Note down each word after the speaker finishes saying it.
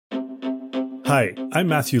Hi, I'm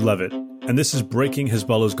Matthew Levitt, and this is Breaking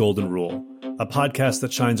Hezbollah's Golden Rule, a podcast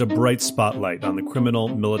that shines a bright spotlight on the criminal,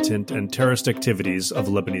 militant, and terrorist activities of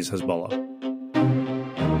Lebanese Hezbollah.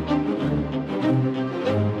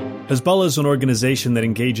 Hezbollah is an organization that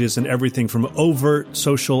engages in everything from overt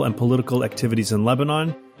social and political activities in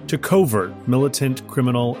Lebanon to covert, militant,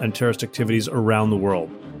 criminal, and terrorist activities around the world.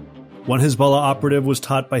 One Hezbollah operative was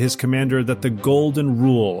taught by his commander that the golden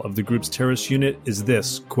rule of the group's terrorist unit is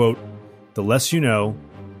this, quote, "The less you know,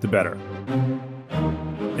 the better."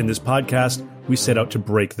 In this podcast, we set out to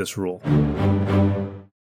break this rule.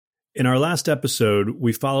 In our last episode,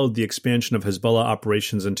 we followed the expansion of Hezbollah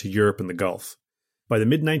operations into Europe and the Gulf. By the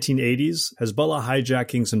mid-1980s, Hezbollah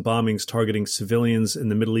hijackings and bombings targeting civilians in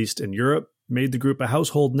the Middle East and Europe made the group a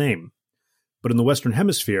household name. But in the Western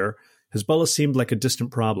Hemisphere, Hezbollah seemed like a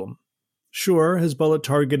distant problem. Sure, Hezbollah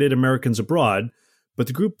targeted Americans abroad, but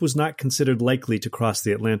the group was not considered likely to cross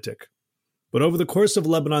the Atlantic. But over the course of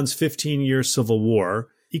Lebanon's 15-year civil war,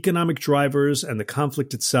 economic drivers and the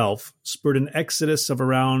conflict itself spurred an exodus of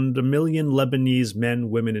around 1 million Lebanese men,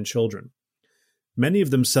 women, and children. Many of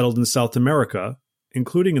them settled in South America,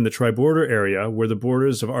 including in the tri-border area where the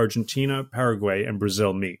borders of Argentina, Paraguay, and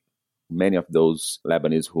Brazil meet. Many of those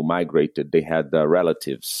Lebanese who migrated, they had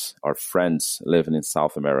relatives or friends living in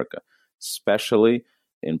South America, especially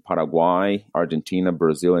in Paraguay, Argentina,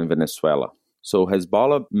 Brazil, and Venezuela. So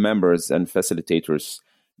Hezbollah members and facilitators,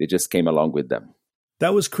 they just came along with them.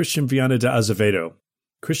 That was Christian Viana de Azevedo.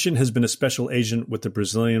 Christian has been a special agent with the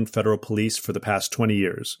Brazilian Federal Police for the past 20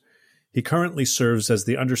 years. He currently serves as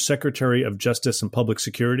the Undersecretary of Justice and Public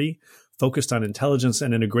Security, focused on intelligence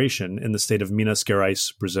and integration in the state of Minas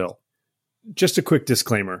Gerais, Brazil. Just a quick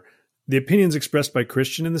disclaimer. The opinions expressed by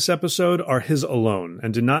Christian in this episode are his alone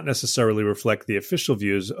and do not necessarily reflect the official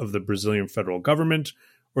views of the Brazilian federal government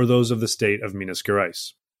or those of the state of Minas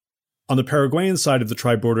Gerais. On the Paraguayan side of the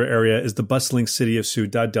tri-border area is the bustling city of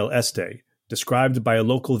Ciudad del Este, described by a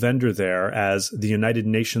local vendor there as the United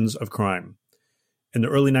Nations of Crime. In the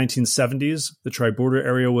early 1970s, the tri-border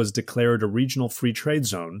area was declared a regional free trade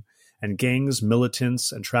zone, and gangs,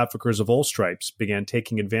 militants, and traffickers of all stripes began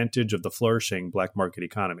taking advantage of the flourishing black market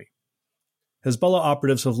economy. Hezbollah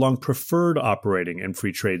operatives have long preferred operating in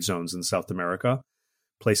free trade zones in South America,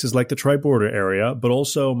 places like the tri-border area, but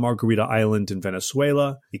also Margarita Island in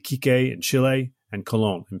Venezuela, Iquique in Chile, and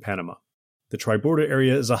Colón in Panama. The tri-border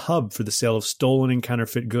area is a hub for the sale of stolen and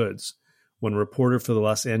counterfeit goods. When a reporter for the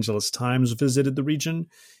Los Angeles Times visited the region,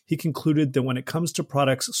 he concluded that when it comes to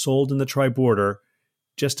products sold in the tri-border,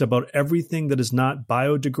 just about everything that is not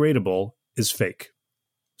biodegradable is fake.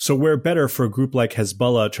 So where better for a group like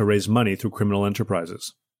Hezbollah to raise money through criminal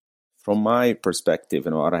enterprises? From my perspective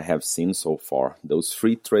and what I have seen so far, those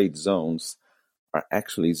free trade zones are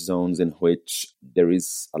actually zones in which there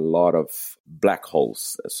is a lot of black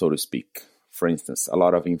holes, so to speak. For instance, a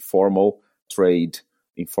lot of informal trade,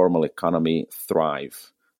 informal economy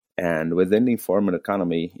thrive. And within the informal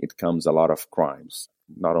economy, it comes a lot of crimes,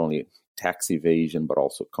 not only tax evasion, but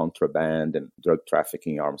also contraband and drug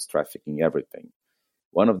trafficking, arms trafficking, everything.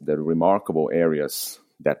 One of the remarkable areas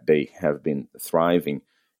that they have been thriving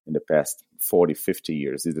in the past 40, 50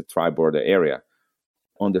 years is the tri-border area.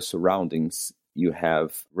 On the surroundings, you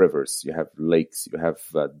have rivers, you have lakes, you have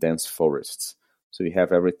dense forests. So you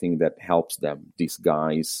have everything that helps them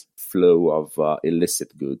disguise flow of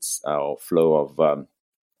illicit goods or flow of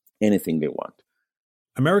anything they want.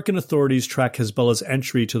 American authorities track Hezbollah's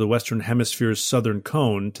entry to the Western Hemisphere's southern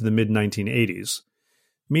cone to the mid-1980s,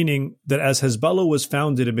 meaning that as Hezbollah was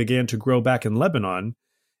founded and began to grow back in Lebanon,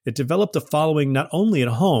 it developed a following not only at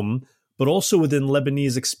home, but also within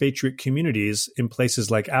Lebanese expatriate communities in places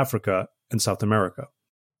like Africa and South America.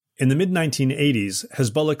 In the mid-1980s,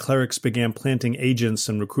 Hezbollah clerics began planting agents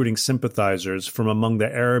and recruiting sympathizers from among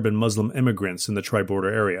the Arab and Muslim immigrants in the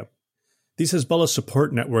tri-border area. These Hezbollah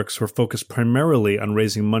support networks were focused primarily on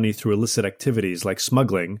raising money through illicit activities like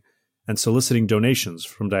smuggling and soliciting donations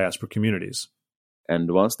from diaspora communities. And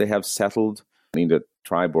once they have settled in the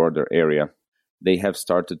tri-border area, they have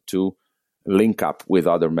started to link up with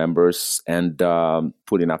other members and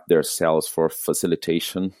putting up their cells for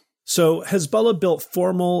facilitation. So Hezbollah built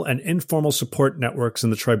formal and informal support networks in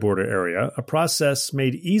the tri-border area, a process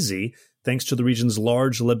made easy thanks to the region's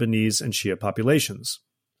large Lebanese and Shia populations.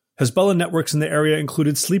 Hezbollah networks in the area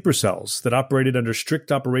included sleeper cells that operated under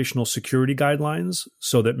strict operational security guidelines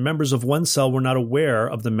so that members of one cell were not aware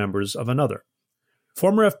of the members of another.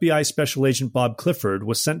 Former FBI Special Agent Bob Clifford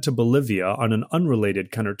was sent to Bolivia on an unrelated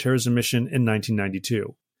counterterrorism mission in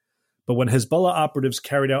 1992. But when Hezbollah operatives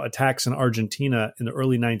carried out attacks in Argentina in the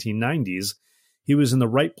early 1990s, he was in the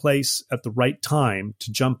right place at the right time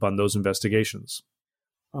to jump on those investigations.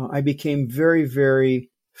 I became very, very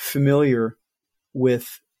familiar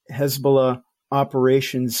with Hezbollah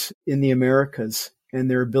operations in the Americas and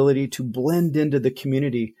their ability to blend into the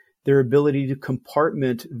community, their ability to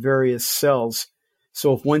compartment various cells.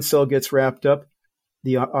 So if one cell gets wrapped up,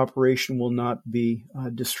 the operation will not be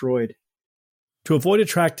destroyed. To avoid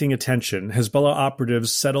attracting attention, Hezbollah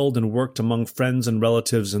operatives settled and worked among friends and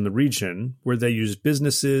relatives in the region, where they used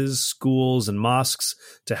businesses, schools, and mosques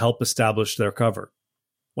to help establish their cover.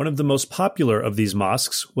 One of the most popular of these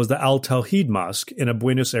mosques was the Al-Tawhid Mosque in a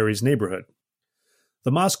Buenos Aires neighborhood.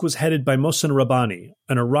 The mosque was headed by Mohsen Rabbani,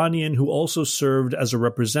 an Iranian who also served as a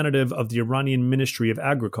representative of the Iranian Ministry of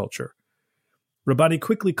Agriculture. Rabbani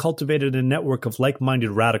quickly cultivated a network of like-minded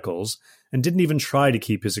radicals and didn't even try to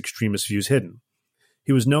keep his extremist views hidden.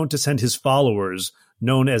 He was known to send his followers,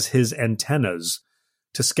 known as his antennas,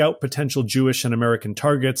 to scout potential Jewish and American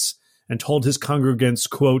targets and told his congregants,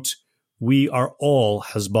 quote, "We are all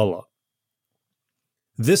Hezbollah."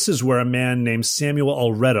 This is where a man named Samuel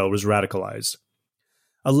Al-Reda was radicalized.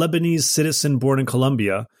 A Lebanese citizen born in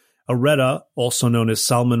Colombia, Al-Reda, also known as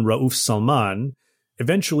Salman Rauf Salman,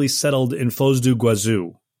 eventually settled in Foz do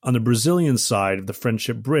Iguazu, on the Brazilian side of the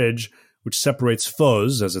Friendship Bridge, which separates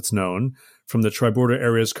Foz, as it's known, from the Tri-Border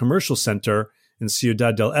Area's commercial center in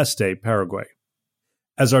Ciudad del Este, Paraguay.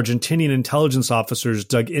 As Argentinian intelligence officers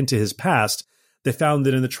dug into his past, they found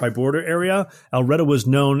that in the Tri-Border area, Al-Reda was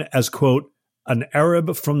known as, quote, an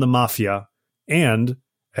Arab from the mafia and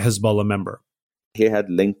a Hezbollah member. He had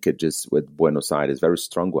linkages with Buenos Aires, very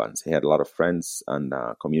strong ones. He had a lot of friends and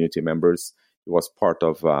community members. He was part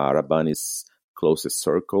of Rabbani's closest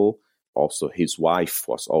circle. Also, his wife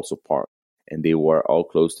was also part. And they were all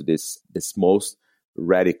close to this most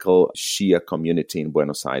radical Shia community in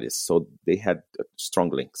Buenos Aires. So they had strong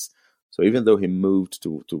links. So even though he moved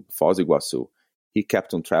to Foz do Iguazu, he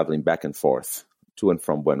kept on traveling back and forth to and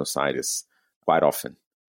from Buenos Aires quite often.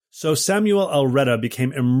 So Samuel Al-Reda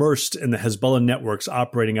became immersed in the Hezbollah networks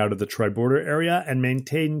operating out of the Tri-Border area and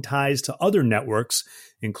maintained ties to other networks,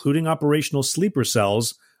 including operational sleeper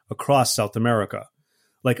cells across South America.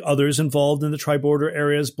 Like others involved in the Tri-Border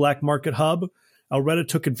area's black market hub, Al-Reda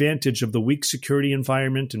took advantage of the weak security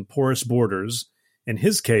environment and porous borders, in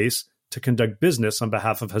his case, to conduct business on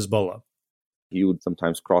behalf of Hezbollah. He would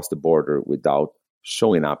sometimes cross the border without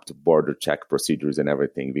showing up to border check procedures and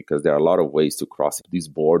everything, because there are a lot of ways to cross these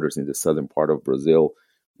borders in the southern part of Brazil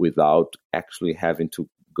without actually having to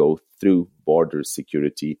go through border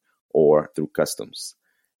security or through customs.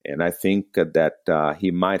 And I think that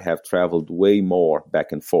he might have traveled way more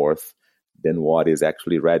back and forth than what is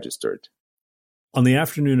actually registered. On the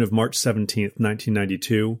afternoon of March 17,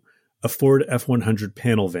 1992, a Ford F-100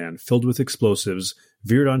 panel van filled with explosives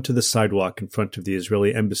veered onto the sidewalk in front of the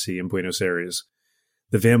Israeli embassy in Buenos Aires.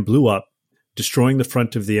 The van blew up, destroying the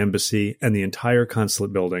front of the embassy and the entire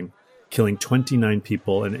consulate building, killing 29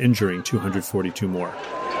 people and injuring 242 more.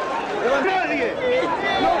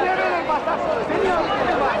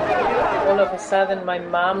 All of a sudden, my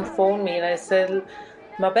mom phoned me and I said,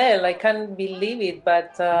 Mabel, I can't believe it,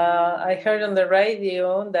 but I heard on the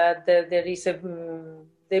radio that there is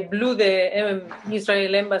they blew the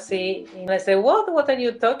Israel embassy. And I said, what are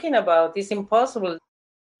you talking about? It's impossible.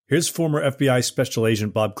 Here's former FBI Special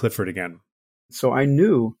Agent Bob Clifford again. So I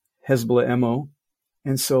knew Hezbollah MO.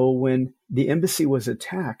 And so when the embassy was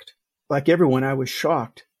attacked, like everyone, I was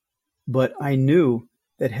shocked. But I knew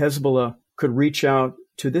that Hezbollah could reach out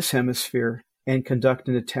to this hemisphere and conduct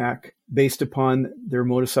an attack based upon their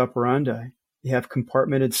modus operandi. They have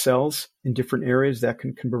compartmented cells in different areas that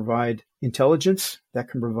can provide intelligence, that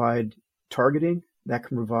can provide targeting, that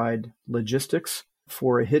can provide logistics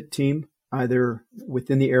for a hit team, either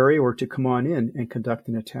within the area or to come on in and conduct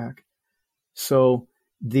an attack. So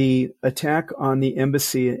the attack on the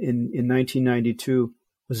embassy in 1992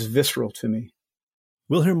 was visceral to me.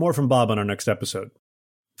 We'll hear more from Bob on our next episode.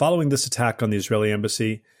 Following this attack on the Israeli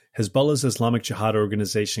embassy, Hezbollah's Islamic Jihad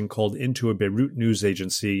organization called into a Beirut news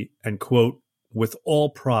agency and, quote, with all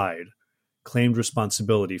pride, claimed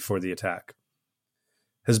responsibility for the attack.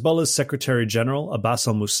 Hezbollah's Secretary General, Abbas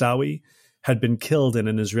al-Musawi, had been killed in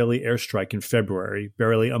an Israeli airstrike in February,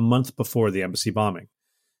 barely a month before the embassy bombing,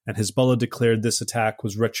 and Hezbollah declared this attack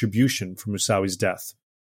was retribution for Musawi's death.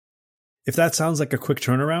 If that sounds like a quick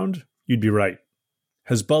turnaround, you'd be right.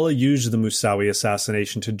 Hezbollah used the Musawi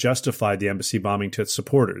assassination to justify the embassy bombing to its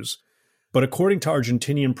supporters, but according to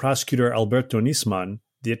Argentinian prosecutor Alberto Nisman,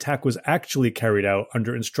 the attack was actually carried out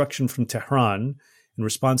under instruction from Tehran in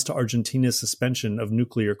response to Argentina's suspension of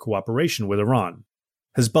nuclear cooperation with Iran.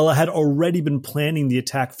 Hezbollah had already been planning the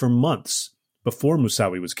attack for months, before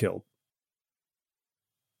Moussaoui was killed.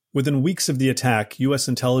 Within weeks of the attack, U.S.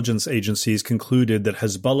 intelligence agencies concluded that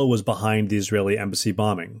Hezbollah was behind the Israeli embassy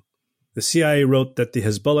bombing. The CIA wrote that the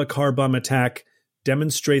Hezbollah car bomb attack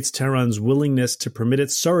demonstrates Tehran's willingness to permit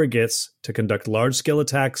its surrogates to conduct large-scale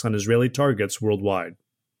attacks on Israeli targets worldwide.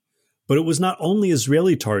 But it was not only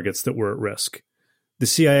Israeli targets that were at risk. The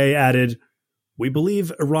CIA added, "We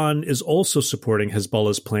believe Iran is also supporting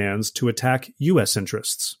Hezbollah's plans to attack U.S.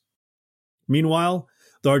 interests." Meanwhile,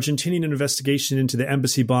 the Argentinian investigation into the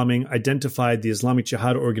embassy bombing identified the Islamic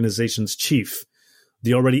Jihad organization's chief,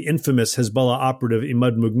 the already infamous Hezbollah operative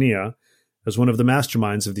Imad Mughniya, as one of the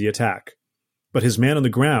masterminds of the attack. But his man on the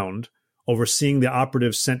ground, overseeing the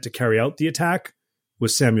operatives sent to carry out the attack,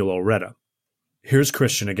 was Samuel Al-Reda. Here's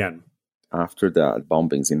Christian again. After the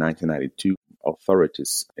bombings in 1992,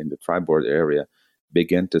 authorities in the Tri-Border area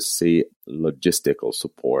began to see logistical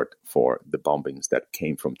support for the bombings that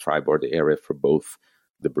came from Tri-Border area for both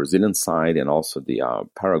the Brazilian side and also the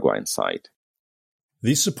Paraguayan side.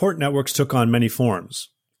 These support networks took on many forms.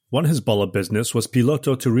 One Hezbollah business was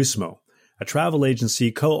Piloto Turismo, a travel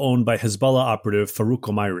agency co-owned by Hezbollah operative Farouk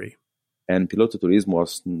Omairi. And Piloto Turismo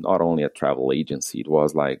was not only a travel agency, it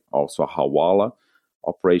was like also a Hawala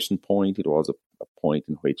operation point. It was a point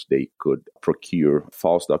in which they could procure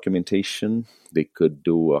false documentation. They could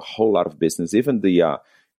do a whole lot of business, even the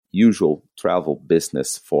usual travel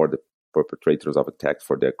business for the perpetrators of attacks,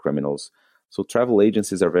 for their criminals. So travel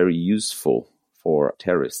agencies are very useful for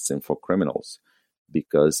terrorists and for criminals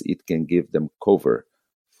because it can give them cover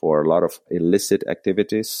for a lot of illicit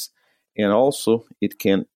activities. And also it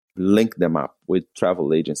can link them up with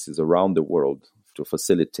travel agencies around the world to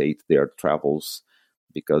facilitate their travels,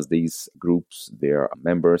 because these groups, their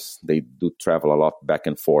members, they do travel a lot back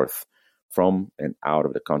and forth from and out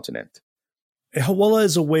of the continent. A hawala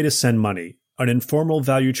is a way to send money, an informal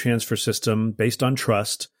value transfer system based on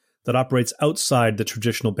trust that operates outside the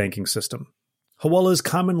traditional banking system. Hawala is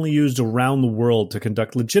commonly used around the world to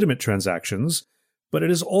conduct legitimate transactions, but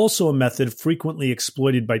it is also a method frequently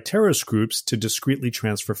exploited by terrorist groups to discreetly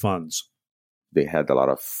transfer funds. They had a lot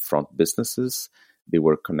of front businesses. They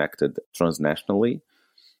were connected transnationally.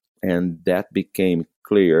 And that became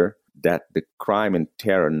clear that the crime and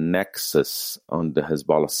terror nexus on the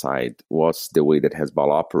Hezbollah side was the way that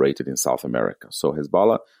Hezbollah operated in South America. So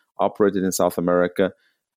Hezbollah operated in South America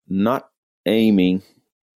not aiming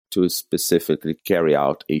to specifically carry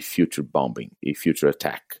out a future bombing, a future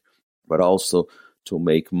attack, but also to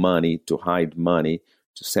make money, to hide money,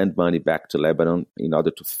 to send money back to Lebanon in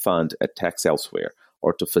order to fund attacks elsewhere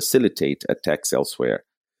or to facilitate attacks elsewhere.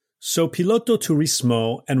 So Piloto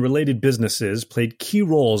Turismo and related businesses played key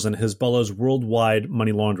roles in Hezbollah's worldwide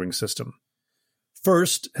money laundering system.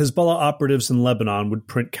 First, Hezbollah operatives in Lebanon would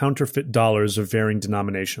print counterfeit dollars of varying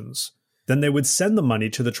denominations. Then they would send the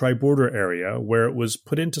money to the Tri-Border area, where it was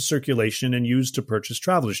put into circulation and used to purchase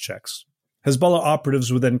traveler's checks. Hezbollah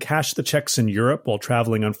operatives would then cash the checks in Europe while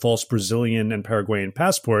traveling on false Brazilian and Paraguayan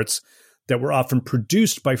passports that were often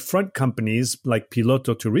produced by front companies like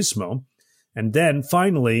Piloto Turismo. And then,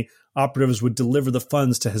 finally, operatives would deliver the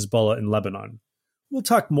funds to Hezbollah in Lebanon. We'll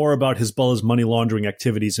talk more about Hezbollah's money laundering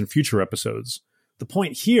activities in future episodes. The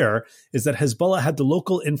point here is that Hezbollah had the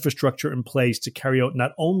local infrastructure in place to carry out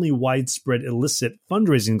not only widespread illicit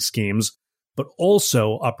fundraising schemes, but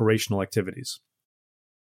also operational activities.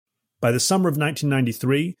 By the summer of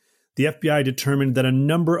 1993, the FBI determined that a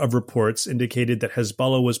number of reports indicated that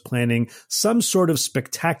Hezbollah was planning some sort of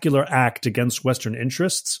spectacular act against Western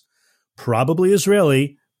interests, probably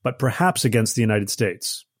Israeli, but perhaps against the United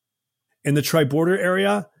States. In the Tri-Border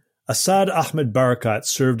area, Assad Ahmed Barakat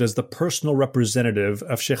served as the personal representative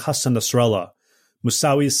of Sheikh Hassan Nasrallah,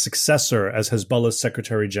 Moussaoui's successor as Hezbollah's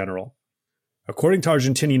Secretary General. According to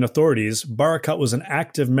Argentinian authorities, Barakat was an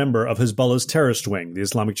active member of Hezbollah's terrorist wing, the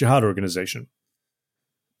Islamic Jihad organization.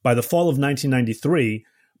 By the fall of 1993,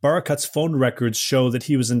 Barakat's phone records show that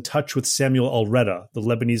he was in touch with Samuel Al-Reda, the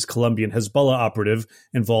Lebanese-Colombian Hezbollah operative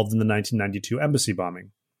involved in the 1992 embassy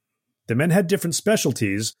bombing. The men had different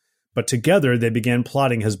specialties, but together they began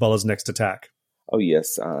plotting Hezbollah's next attack. Oh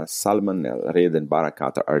yes, Salman, Al-Reda and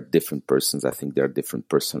Barakat are different persons. I think they're different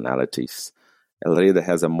personalities. Al-Reda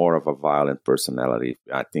has a more of a violent personality.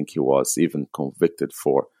 I think he was even convicted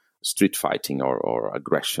for street fighting or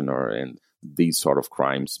aggression and these sort of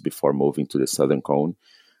crimes before moving to the Southern Cone.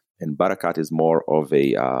 And Barakat is more of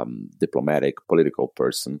a diplomatic, political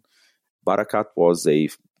person. Barakat was a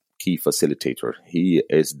key facilitator. He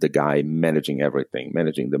is the guy managing everything,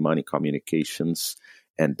 managing the money, communications,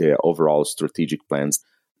 and the overall strategic plans.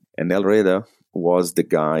 And Al-Reda was the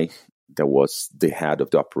guy that was the head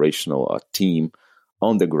of the operational team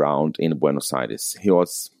on the ground in Buenos Aires. He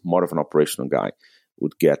was more of an operational guy,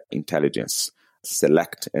 would get intelligence,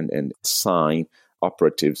 select and assign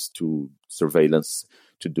operatives to surveillance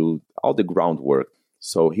to do all the groundwork.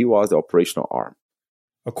 So he was the operational arm.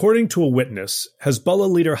 According to a witness,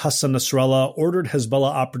 Hezbollah leader Hassan Nasrallah ordered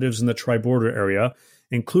Hezbollah operatives in the tri-border area,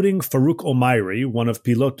 including Farouk Omairi, one of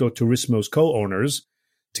Piloto Turismo's co-owners,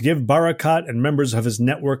 to give Barakat and members of his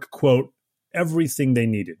network, quote, everything they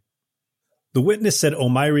needed. The witness said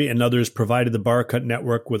Omairi and others provided the Barakat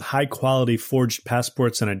network with high-quality forged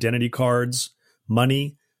passports and identity cards,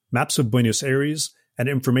 money, maps of Buenos Aires, and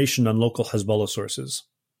information on local Hezbollah sources.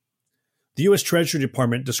 The U.S. Treasury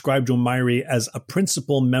Department described Omairi as a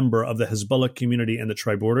principal member of the Hezbollah community in the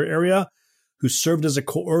tri-border area, who served as a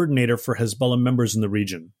coordinator for Hezbollah members in the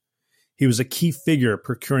region. He was a key figure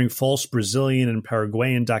procuring false Brazilian and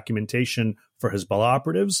Paraguayan documentation for Hezbollah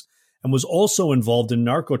operatives, and was also involved in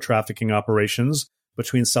narco-trafficking operations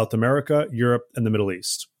between South America, Europe, and the Middle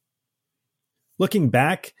East. Looking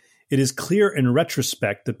back, it is clear in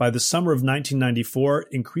retrospect that by the summer of 1994,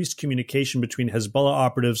 increased communication between Hezbollah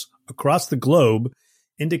operatives across the globe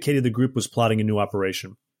indicated the group was plotting a new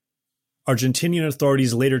operation. Argentinian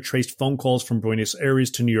authorities later traced phone calls from Buenos Aires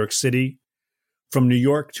to New York City, from New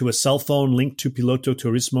York to a cell phone linked to Piloto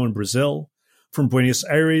Turismo in Brazil, from Buenos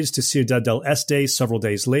Aires to Ciudad del Este several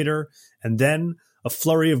days later, and then a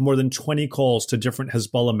flurry of more than 20 calls to different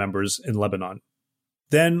Hezbollah members in Lebanon.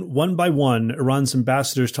 Then, one by one, Iran's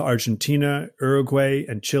ambassadors to Argentina, Uruguay,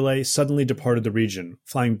 and Chile suddenly departed the region,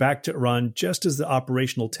 flying back to Iran just as the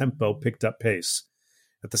operational tempo picked up pace.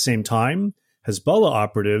 At the same time, Hezbollah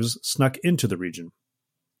operatives snuck into the region.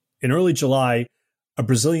 In early July, a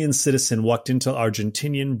Brazilian citizen walked into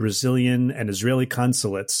Argentinian, Brazilian, and Israeli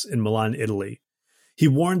consulates in Milan, Italy. He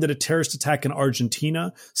warned that a terrorist attack in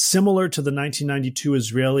Argentina, similar to the 1992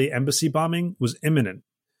 Israeli embassy bombing, was imminent.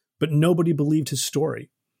 But nobody believed his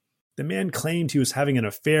story. The man claimed he was having an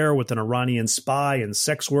affair with an Iranian spy and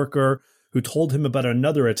sex worker who told him about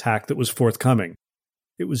another attack that was forthcoming.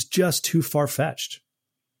 It was just too far-fetched.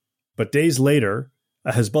 But days later,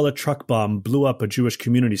 a Hezbollah truck bomb blew up a Jewish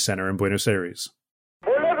community center in Buenos Aires.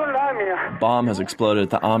 A bomb has exploded at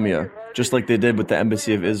the AMIA, just like they did with the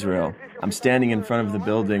Embassy of Israel. I'm standing in front of the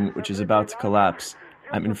building, which is about to collapse.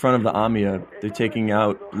 I'm in front of the AMIA. They're taking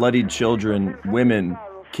out bloodied children, women,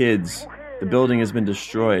 kids. The building has been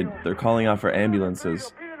destroyed. They're calling out for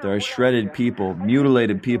ambulances. There are shredded people,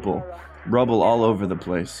 mutilated people, rubble all over the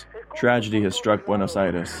place. Tragedy has struck Buenos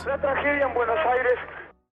Aires.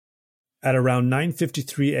 At around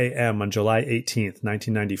 9:53 a.m. on July 18,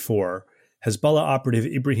 1994, Hezbollah operative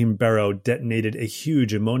Ibrahim Barrow detonated a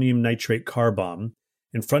huge ammonium nitrate car bomb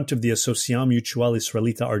in front of the Asociación Mutual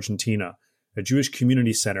Israelita Argentina, a Jewish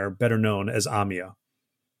community center better known as AMIA.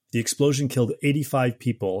 The explosion killed 85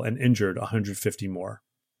 people and injured 150 more.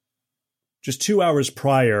 Just 2 hours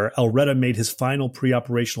prior, al-Reda made his final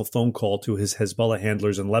pre-operational phone call to his Hezbollah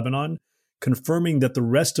handlers in Lebanon, confirming that the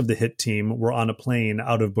rest of the hit team were on a plane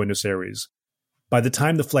out of Buenos Aires. By the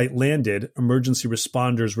time the flight landed, emergency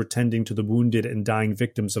responders were tending to the wounded and dying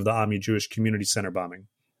victims of the AMI Jewish Community Center bombing.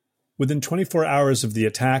 Within 24 hours of the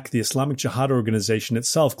attack, the Islamic Jihad organization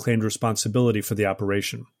itself claimed responsibility for the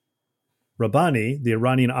operation. Rabbani, the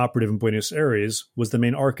Iranian operative in Buenos Aires, was the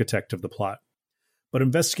main architect of the plot. But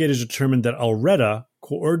investigators determined that al-Reda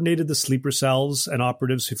coordinated the sleeper cells and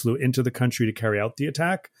operatives who flew into the country to carry out the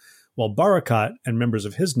attack, while Barakat and members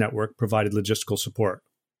of his network provided logistical support.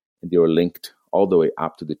 And they were linked all the way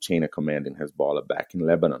up to the chain of command in Hezbollah back in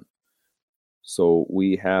Lebanon. So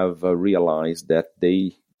we have realized that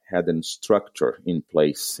they had a structure in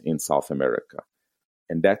place in South America.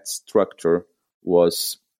 And that structure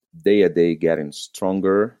was day a day getting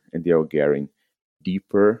stronger, and they are getting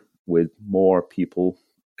deeper with more people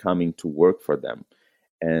coming to work for them.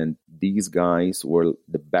 And these guys were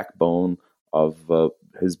the backbone of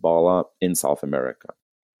Hezbollah in South America.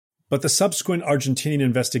 But the subsequent Argentinian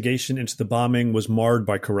investigation into the bombing was marred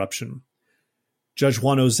by corruption. Judge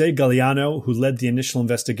Juan José Galeano, who led the initial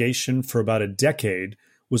investigation for about a decade,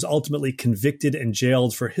 was ultimately convicted and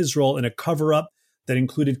jailed for his role in a cover-up that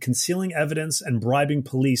included concealing evidence and bribing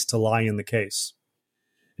police to lie in the case.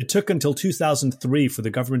 It took until 2003 for the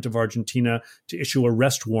government of Argentina to issue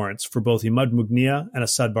arrest warrants for both Imad Mugnia and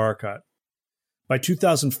Assad Barakat. By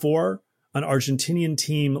 2004, an Argentinian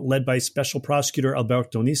team led by Special Prosecutor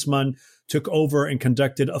Alberto Nisman took over and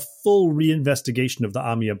conducted a full reinvestigation of the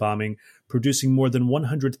AMIA bombing, producing more than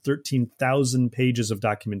 113,000 pages of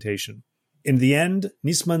documentation. In the end,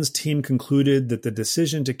 Nisman's team concluded that the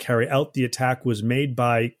decision to carry out the attack was made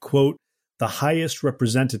by, quote, the highest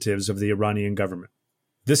representatives of the Iranian government.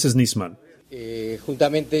 This is Nisman. We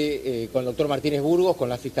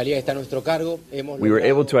were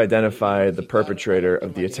able to identify the perpetrator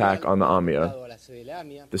of the attack on the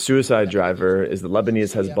Amia. The suicide driver is the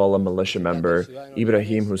Lebanese Hezbollah militia member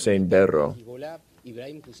Ibrahim Hussein Berro.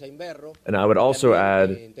 And I would also add,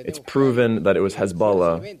 it's proven that it was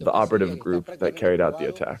Hezbollah, the operative group that carried out the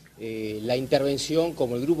attack. La intervención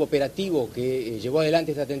como el grupo operativo que llevó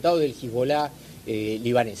adelante este atentado del Hezbollah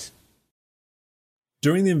libanés.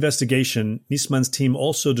 During the investigation, Nisman's team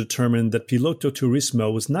also determined that Piloto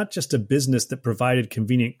Turismo was not just a business that provided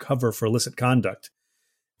convenient cover for illicit conduct.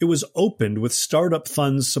 It was opened with startup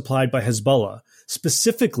funds supplied by Hezbollah,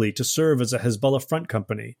 specifically to serve as a Hezbollah front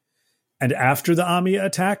company. And after the Amia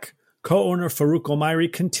attack, co-owner Farouk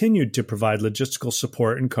Omairi continued to provide logistical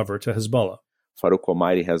support and cover to Hezbollah. Farouk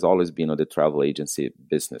Omairi has always been on the travel agency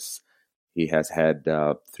business. He has had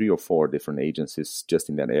 3 or 4 different agencies just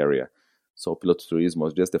in that area. So Piloto Turismo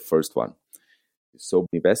was just the first one. So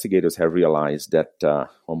investigators have realized that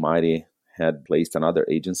Omairi had placed another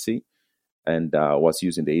agency and was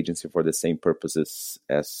using the agency for the same purposes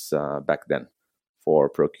as back then, for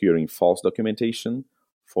procuring false documentation,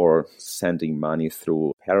 for sending money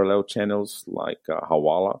through parallel channels like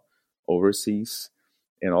Hawala overseas,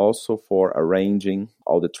 and also for arranging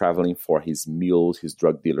all the traveling for his mules, his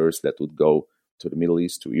drug dealers that would go to the Middle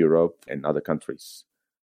East, to Europe, and other countries.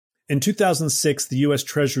 In 2006, the U.S.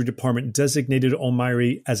 Treasury Department designated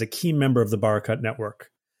Omairi as a key member of the Barakat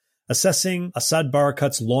network. Assessing Assad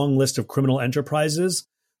Barakat's long list of criminal enterprises,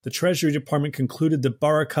 the Treasury Department concluded that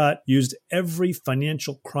Barakat used every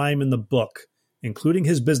financial crime in the book, including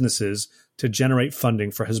his businesses, to generate funding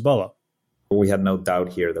for Hezbollah. We had no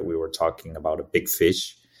doubt here that we were talking about a big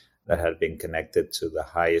fish that had been connected to the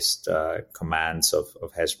highest commands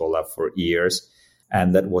of Hezbollah for years.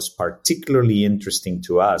 And that was particularly interesting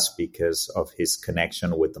to us because of his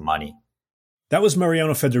connection with the money. That was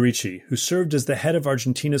Mariano Federici, who served as the head of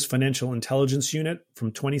Argentina's Financial Intelligence Unit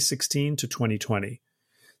from 2016 to 2020.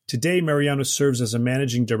 Today, Mariano serves as a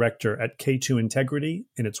managing director at K2 Integrity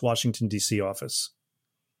in its Washington, D.C. office.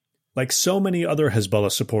 Like so many other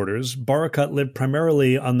Hezbollah supporters, Barakat lived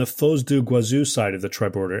primarily on the Foz do Iguazu side of the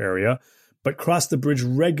tri-border area, but crossed the bridge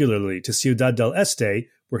regularly to Ciudad del Este,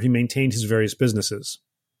 where he maintained his various businesses.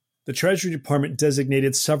 The Treasury Department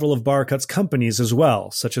designated several of Barakat's companies as well,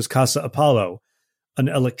 such as Casa Apollo, an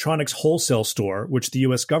electronics wholesale store which the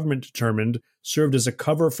U.S. government determined served as a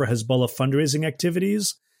cover for Hezbollah fundraising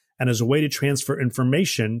activities and as a way to transfer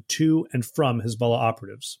information to and from Hezbollah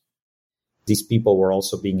operatives. These people were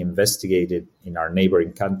also being investigated in our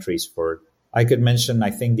neighboring countries for, I could mention, I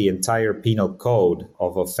think, the entire penal code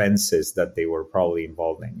of offenses that they were probably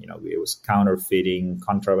involved in. It was counterfeiting,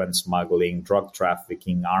 contraband smuggling, drug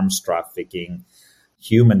trafficking, arms trafficking,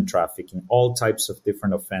 human trafficking, all types of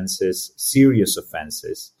different offenses, serious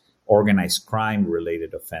offenses, organized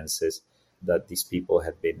crime-related offenses that these people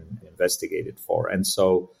had been investigated for. And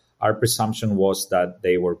so our presumption was that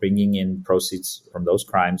they were bringing in proceeds from those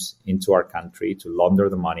crimes into our country to launder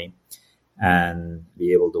the money and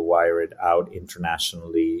be able to wire it out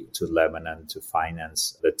internationally to Lebanon to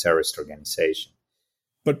finance the terrorist organization.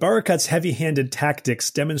 But Barakat's heavy-handed tactics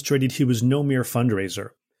demonstrated he was no mere fundraiser.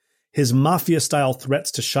 His mafia-style threats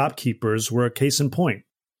to shopkeepers were a case in point.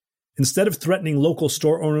 Instead of threatening local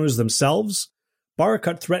store owners themselves,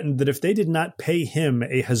 Barakat threatened that if they did not pay him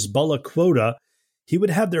a Hezbollah quota, he would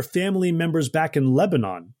have their family members back in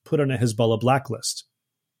Lebanon put on a Hezbollah blacklist.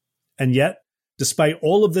 And yet, despite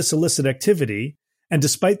all of this illicit activity, and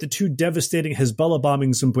despite the 2 devastating Hezbollah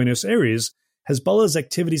bombings in Buenos Aires, Hezbollah's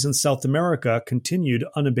activities in South America continued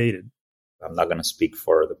unabated. I'm not going to speak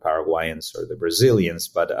for the Paraguayans or the Brazilians,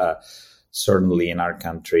 but certainly in our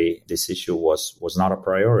country, this issue was not a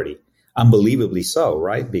priority. Unbelievably so,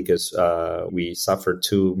 right? Because we suffered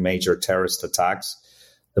 2 major terrorist attacks,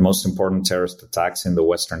 the most important terrorist attacks in the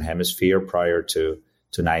Western Hemisphere prior to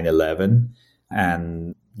 9/11.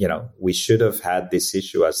 And, we should have had this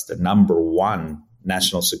issue as the number 1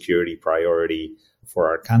 national security priority for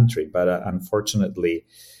our country. But unfortunately,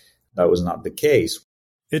 that was not the case.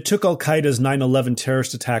 It took al-Qaeda's 9/11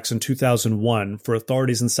 terrorist attacks in 2001 for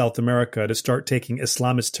authorities in South America to start taking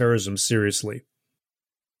Islamist terrorism seriously.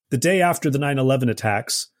 The day after the 9/11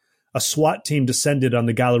 attacks, a SWAT team descended on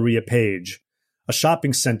the Galleria Page, a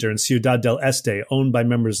shopping center in Ciudad del Este owned by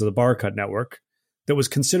members of the Barakat network, that was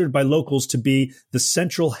considered by locals to be the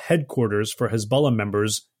central headquarters for Hezbollah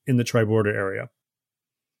members in the tri-border area.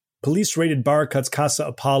 Police raided Barakat's Casa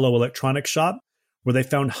Apollo electronics shop, where they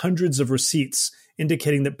found hundreds of receipts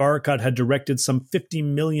indicating that Barakat had directed some $50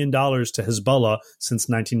 million to Hezbollah since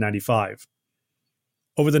 1995.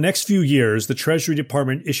 Over the next few years, the Treasury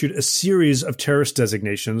Department issued a series of terrorist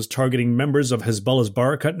designations targeting members of Hezbollah's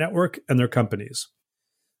Barakat network and their companies.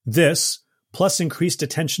 This, plus increased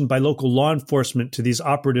attention by local law enforcement to these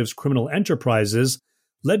operatives' criminal enterprises,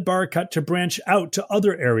 led Barakat to branch out to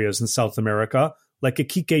other areas in South America, like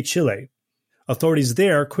Iquique, Chile. Authorities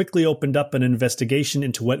there quickly opened up an investigation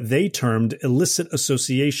into what they termed illicit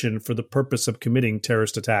association for the purpose of committing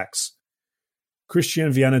terrorist attacks.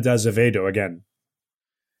 Christian Viana de Azevedo again.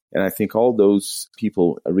 And I think all those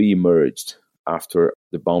people re-emerged after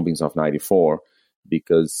the bombings of 94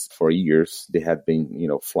 because for years they had been,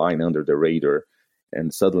 flying under the radar.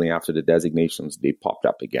 And suddenly after the designations, they popped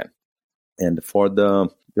up again. And for the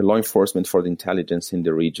law enforcement, for the intelligence in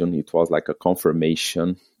the region, it was like a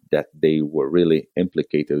confirmation that they were really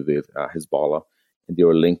implicated with Hezbollah. And they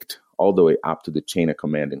were linked all the way up to the chain of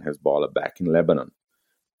command in Hezbollah back in Lebanon.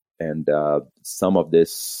 And some of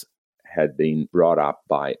this had been brought up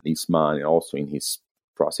by Nisman and also in his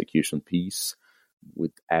prosecution piece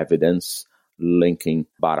with evidence linking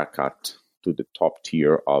Barakat to the top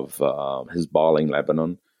tier of Hezbollah in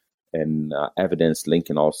Lebanon and evidence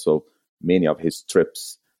linking also many of his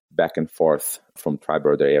trips back and forth from Tri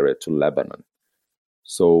Border area to Lebanon.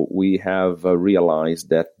 So we have realized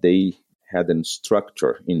that they had a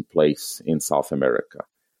structure in place in South America.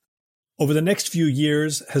 Over the next few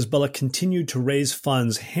years, Hezbollah continued to raise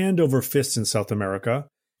funds hand over fist in South America,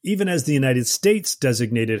 even as the United States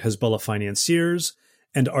designated Hezbollah financiers,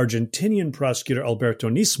 and Argentinian prosecutor Alberto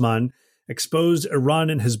Nisman exposed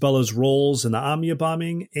Iran and Hezbollah's roles in the Amia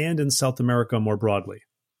bombing and in South America more broadly.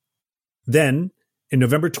 Then, in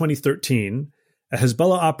November 2013, a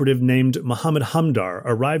Hezbollah operative named Mohammed Hamdar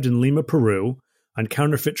arrived in Lima, Peru, on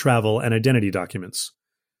counterfeit travel and identity documents.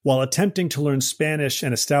 While attempting to learn Spanish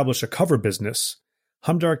and establish a cover business,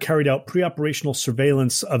 Hamdar carried out pre-operational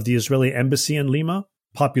surveillance of the Israeli embassy in Lima,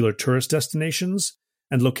 popular tourist destinations,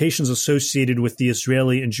 and locations associated with the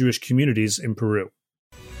Israeli and Jewish communities in Peru.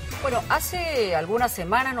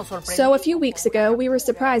 So a few weeks ago, we were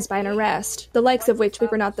surprised by an arrest, the likes of which we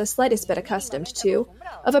were not the slightest bit accustomed to,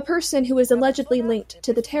 of a person who is allegedly linked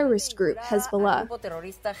to the terrorist group Hezbollah.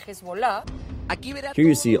 Here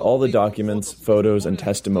you see all the documents, photos, and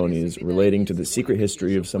testimonies relating to the secret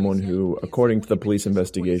history of someone who, according to the police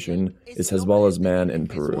investigation, is Hezbollah's man in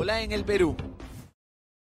Peru.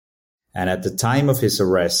 And at the time of his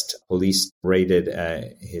arrest, police raided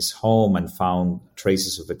his home and found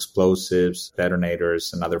traces of explosives,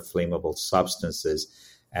 detonators, and other flammable substances.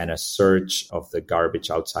 And a search of the garbage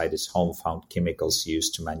outside his home found chemicals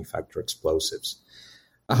used to manufacture explosives.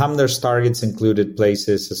 Hamdar's targets included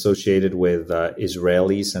places associated with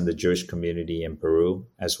Israelis and the Jewish community in Peru,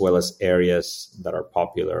 as well as areas that are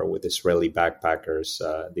popular with Israeli backpackers,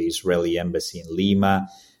 the Israeli embassy in Lima,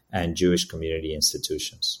 and Jewish community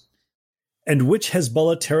institutions. And which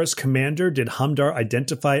Hezbollah terrorist commander did Hamdar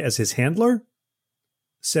identify as his handler?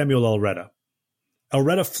 Samuel Al-Reda.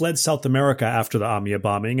 Al-Reda fled South America after the Amia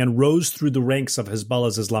bombing and rose through the ranks of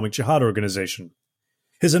Hezbollah's Islamic Jihad organization.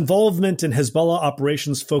 His involvement in Hezbollah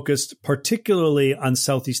operations focused particularly on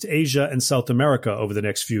Southeast Asia and South America over the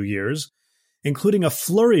next few years, including a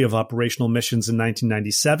flurry of operational missions in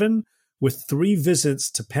 1997, with 3 visits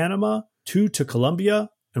to Panama, 2 to Colombia,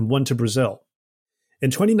 and 1 to Brazil. In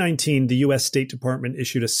 2019, the U.S. State Department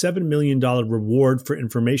issued a $7 million reward for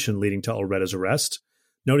information leading to Al-Reda's arrest,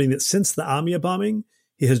 noting that since the Amia bombing,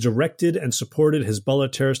 he has directed and supported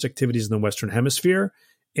Hezbollah terrorist activities in the Western Hemisphere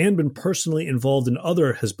and been personally involved in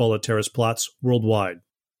other Hezbollah terrorist plots worldwide.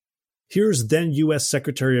 Here's then U.S.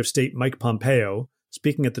 Secretary of State Mike Pompeo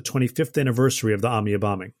speaking at the 25th anniversary of the Amia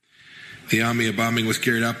bombing. The Amia bombing was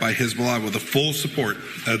carried out by Hezbollah with the full support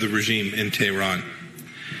of the regime in Tehran.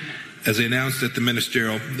 As they announced at the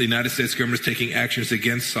ministerial, the United States government is taking actions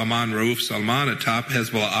against Salman Rauf Salman, a top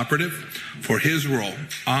Hezbollah operative, for his role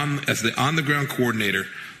as the on-the-ground coordinator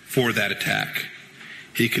for that attack.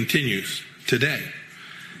 He continues today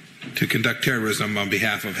to conduct terrorism on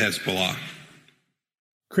behalf of Hezbollah.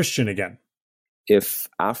 Christian again. If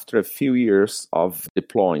after a few years of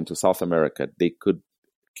deploying to South America, they could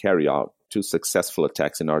carry out 2 successful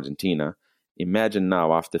attacks in Argentina, imagine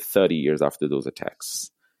now after 30 years after those attacks.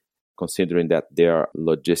 Considering that their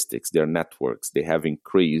logistics, their networks, they have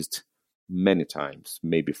increased many times,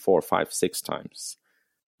 maybe 4, 5, 6 times.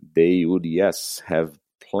 They would, yes, have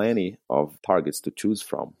plenty of targets to choose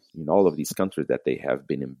from in all of these countries that they have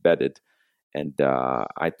been embedded. And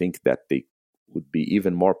I think that they would be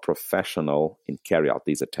even more professional in carry out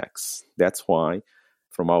these attacks. That's why,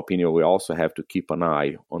 from my opinion, we also have to keep an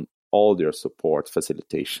eye on all their support,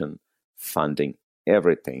 facilitation, funding,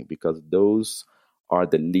 everything, because those are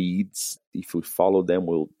the leads. If we follow them,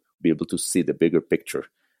 we'll be able to see the bigger picture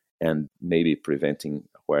and maybe preventing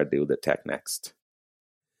where they would attack next.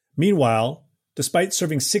 Meanwhile, despite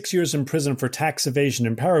serving 6 years in prison for tax evasion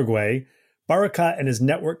in Paraguay, Barakat and his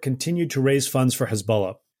network continued to raise funds for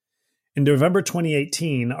Hezbollah. In November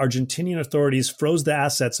 2018, Argentinian authorities froze the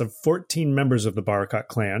assets of 14 members of the Barakat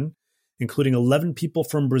clan, including 11 people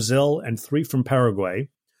from Brazil and 3 from Paraguay,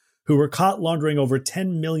 who were caught laundering over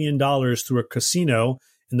 $10 million through a casino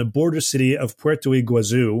in the border city of Puerto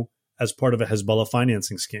Iguazu as part of a Hezbollah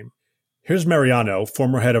financing scheme. Here's Mariano,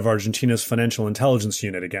 former head of Argentina's Financial Intelligence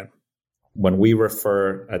Unit again. When we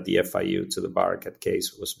refer at the FIU to the Barakat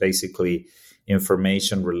case, it was basically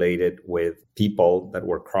information related with people that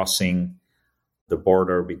were crossing the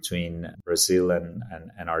border between Brazil and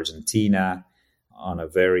Argentina on a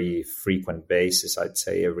very frequent basis, I'd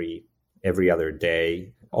say every other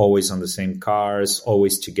day, always on the same cars,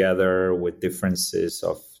 always together with differences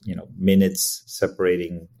of, minutes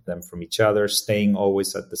separating them from each other, staying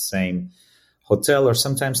always at the same hotel, or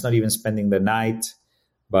sometimes not even spending the night,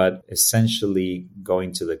 but essentially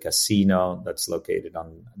going to the casino that's located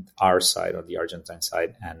on our side, on the Argentine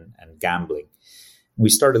side, and gambling. We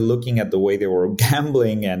started looking at the way they were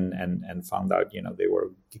gambling and found out, they were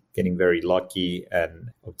getting very lucky and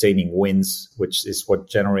obtaining wins, which is what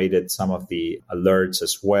generated some of the alerts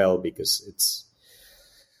as well, because it's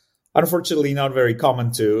unfortunately not very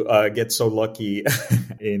common to get so lucky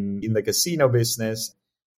in the casino business.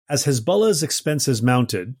 As Hezbollah's expenses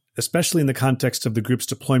mounted, especially in the context of the group's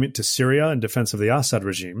deployment to Syria in defense of the Assad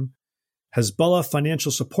regime, Hezbollah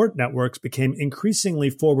financial support networks became increasingly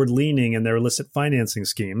forward-leaning in their illicit financing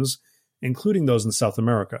schemes, including those in South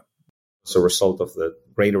America. As a result of the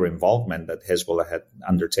greater involvement that Hezbollah had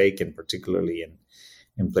undertaken, particularly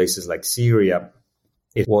in places like Syria,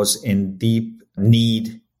 it was in deep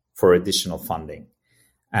need for additional funding,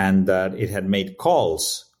 and that it had made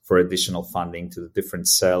calls for additional funding to the different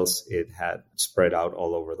cells it had spread out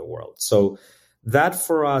all over the world. So that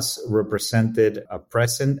for us represented a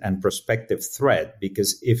present and prospective threat,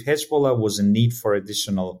 because if Hezbollah was in need for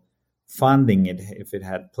additional funding, if it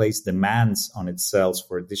had placed demands on its cells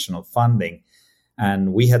for additional funding,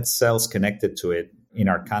 and we had cells connected to it in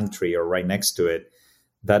our country or right next to it,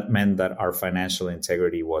 that meant that the financial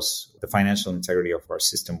integrity of our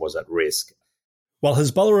system was at risk. While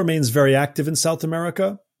Hezbollah remains very active in South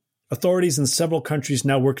America, authorities in several countries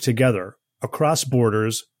now work together across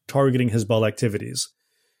borders, targeting Hezbollah activities.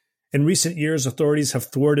 In recent years, authorities have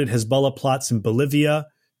thwarted Hezbollah plots in Bolivia,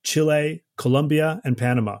 Chile, Colombia, and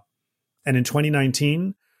Panama. And in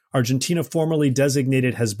 2019, Argentina formally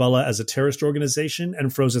designated Hezbollah as a terrorist organization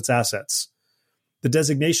and froze its assets. The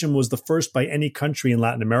designation was the first by any country in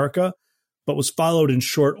Latin America, but was followed in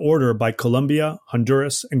short order by Colombia,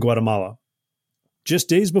 Honduras, and Guatemala. Just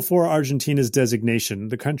days before Argentina's designation,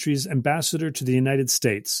 the country's ambassador to the United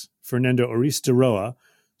States, Fernando Ortiz de Roa,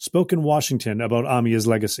 spoke in Washington about AMIA's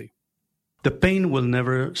legacy. The pain will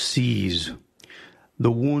never cease.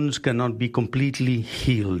 The wounds cannot be completely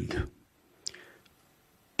healed.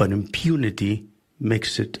 But impunity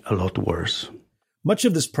makes it a lot worse. Much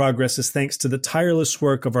of this progress is thanks to the tireless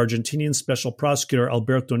work of Argentinian Special Prosecutor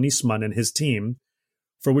Alberto Nisman and his team,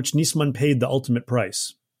 for which Nisman paid the ultimate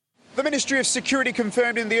price. The Ministry of Security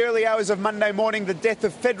confirmed in the early hours of Monday morning the death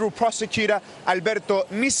of Federal Prosecutor Alberto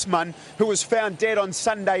Nisman, who was found dead on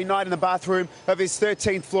Sunday night in the bathroom of his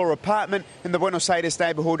 13th floor apartment in the Buenos Aires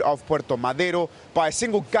neighborhood of Puerto Madero by a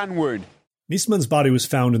single gun wound. Nisman's body was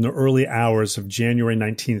found in the early hours of January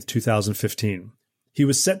 19, 2015. He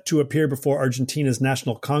was set to appear before Argentina's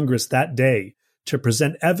National Congress that day to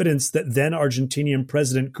present evidence that then Argentinian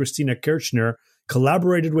President Cristina Kirchner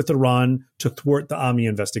collaborated with Iran to thwart the AMIA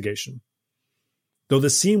investigation. Though the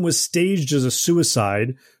scene was staged as a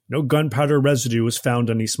suicide, no gunpowder residue was found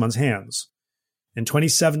on Nisman's hands. In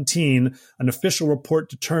 2017, an official report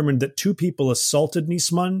determined that 2 people assaulted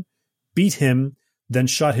Nisman, beat him, then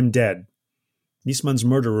shot him dead. Nisman's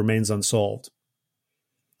murder remains unsolved.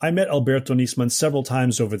 I met Alberto Nisman several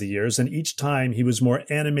times over the years, and each time he was more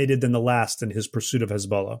animated than the last in his pursuit of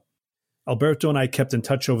Hezbollah. Alberto and I kept in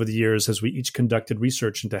touch over the years as we each conducted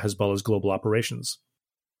research into Hezbollah's global operations.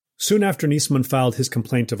 Soon after Nisman filed his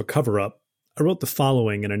complaint of a cover-up, I wrote the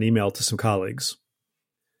following in an email to some colleagues.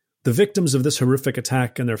 The victims of this horrific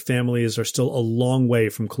attack and their families are still a long way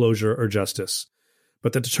from closure or justice,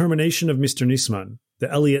 but the determination of Mr. Nisman,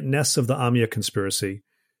 the Elliot Ness of the AMIA conspiracy,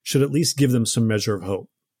 should at least give them some measure of hope.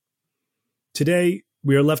 Today,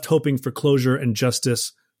 we are left hoping for closure and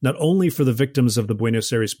justice not only for the victims of the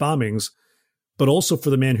Buenos Aires bombings, but also for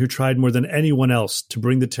the man who tried more than anyone else to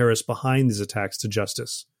bring the terrorists behind these attacks to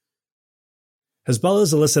justice.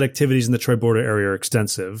 Hezbollah's illicit activities in the Troy border area are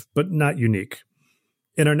extensive, but not unique.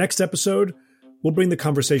 In our next episode, we'll bring the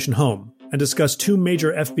conversation home and discuss two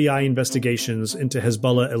major FBI investigations into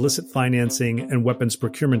Hezbollah illicit financing and weapons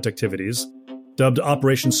procurement activities, dubbed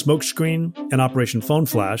Operation Smokescreen and Operation Phone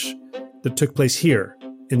Flash, that took place here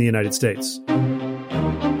in the United States.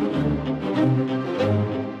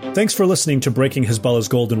 Thanks for listening to Breaking Hezbollah's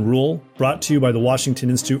Golden Rule, brought to you by the Washington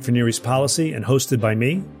Institute for Near East Policy and hosted by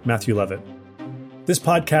me, Matthew Levitt. This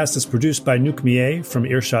podcast is produced by Nouk Mieh from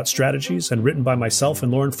Earshot Strategies and written by myself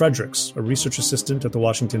and Lauren Fredericks, a research assistant at the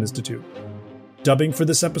Washington Institute. Dubbing for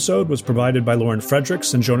this episode was provided by Lauren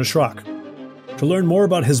Fredericks and Jonah Schrock. To learn more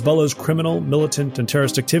about Hezbollah's criminal, militant, and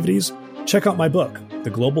terrorist activities, check out my book,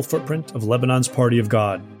 The Global Footprint of Lebanon's Party of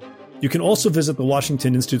God. You can also visit the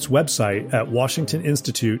Washington Institute's website at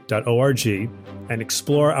washingtoninstitute.org and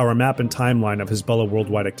explore our map and timeline of Hezbollah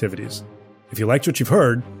worldwide activities. If you liked what you've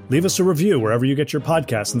heard, leave us a review wherever you get your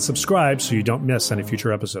podcasts and subscribe so you don't miss any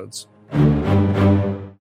future episodes.